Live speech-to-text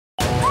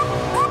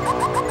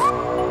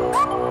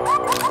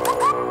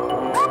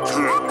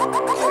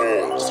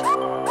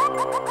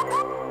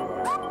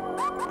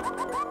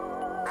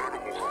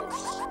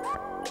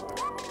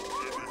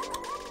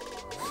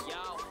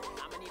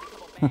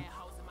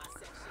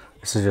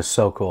This is just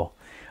so cool.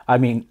 I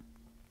mean,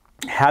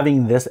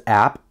 having this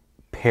app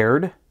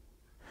paired,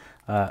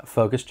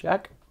 focus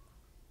check,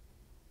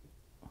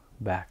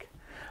 back.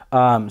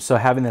 So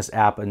having this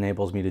app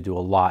enables me to do a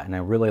lot, and I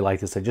really like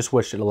this. I just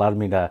wish it allowed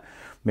me to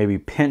maybe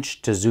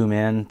pinch to zoom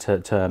in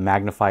to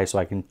magnify so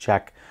I can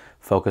check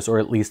focus, or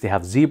at least they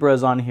have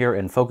zebras on here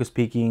and focus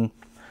peaking.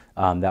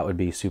 That would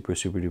be super,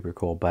 super duper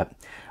cool. But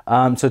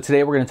so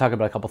today we're going to talk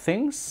about a couple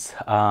things.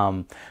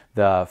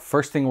 The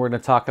first thing we're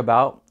going to talk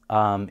about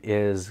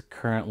is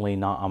currently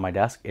not on my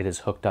desk. It is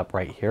hooked up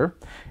right here,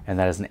 and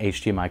that is an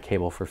HDMI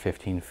cable for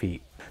 15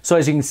 feet. So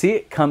as you can see,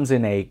 it comes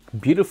in a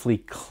beautifully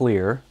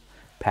clear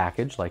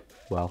package, like,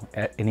 well,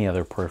 any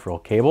other peripheral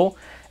cable,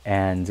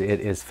 and it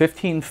is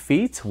 15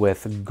 feet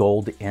with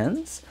gold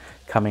ends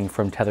coming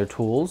from Tether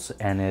Tools,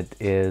 and it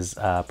is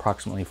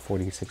approximately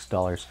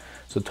 $46.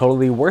 So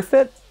totally worth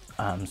it.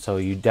 So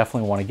you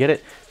definitely want to get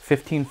it.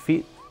 15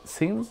 feet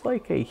seems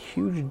like a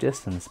huge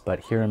distance, but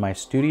here in my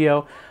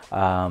studio,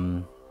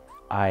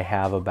 I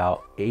have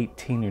about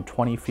 18 or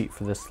 20 feet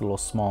for this little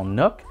small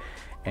nook,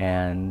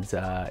 and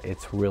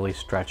it's really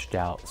stretched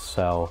out.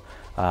 So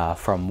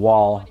from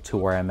wall to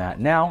where I'm at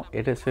now,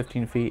 it is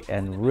 15 feet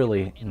and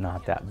really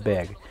not that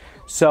big.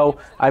 So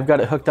I've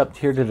got it hooked up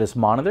here to this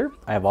monitor.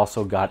 I've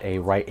also got a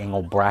right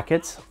angle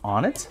bracket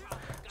on it,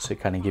 so to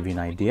kind of give you an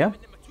idea.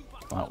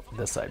 Oh,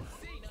 this side.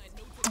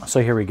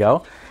 So here we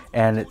go,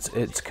 and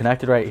it's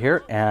connected right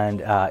here,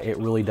 and it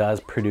really does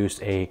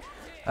produce a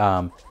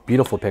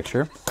beautiful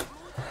picture.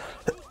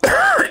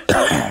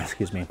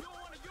 Excuse me.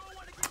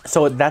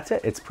 So that's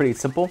it. It's pretty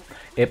simple.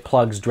 It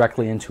plugs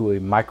directly into a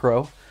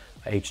micro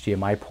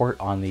HDMI port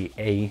on the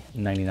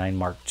A99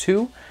 Mark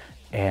II,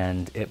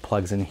 and it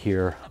plugs in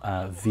here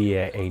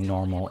via a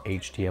normal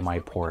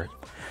HDMI port.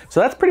 So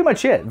that's pretty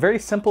much it. Very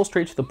simple,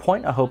 straight to the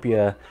point. I hope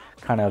you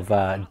kind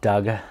of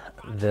dug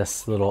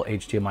this little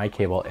HDMI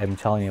cable. I'm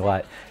telling you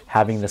what,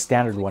 having the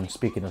standard one,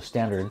 speaking of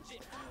standard,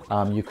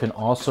 you can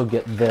also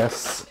get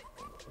this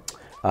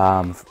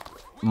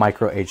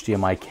micro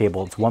HDMI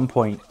cable. It's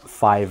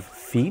 1.5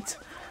 feet,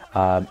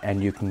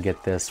 and you can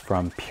get this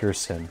from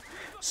Pearson.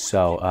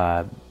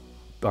 So,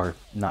 or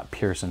not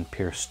Pearson,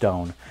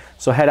 Pearstone.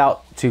 So head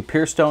out to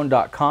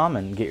pearstone.com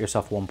and get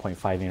yourself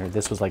 1.5 meter.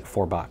 This was like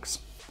 $4.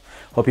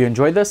 Hope you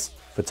enjoyed this.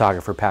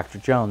 Photographer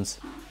Patrick Jones.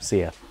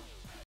 See ya.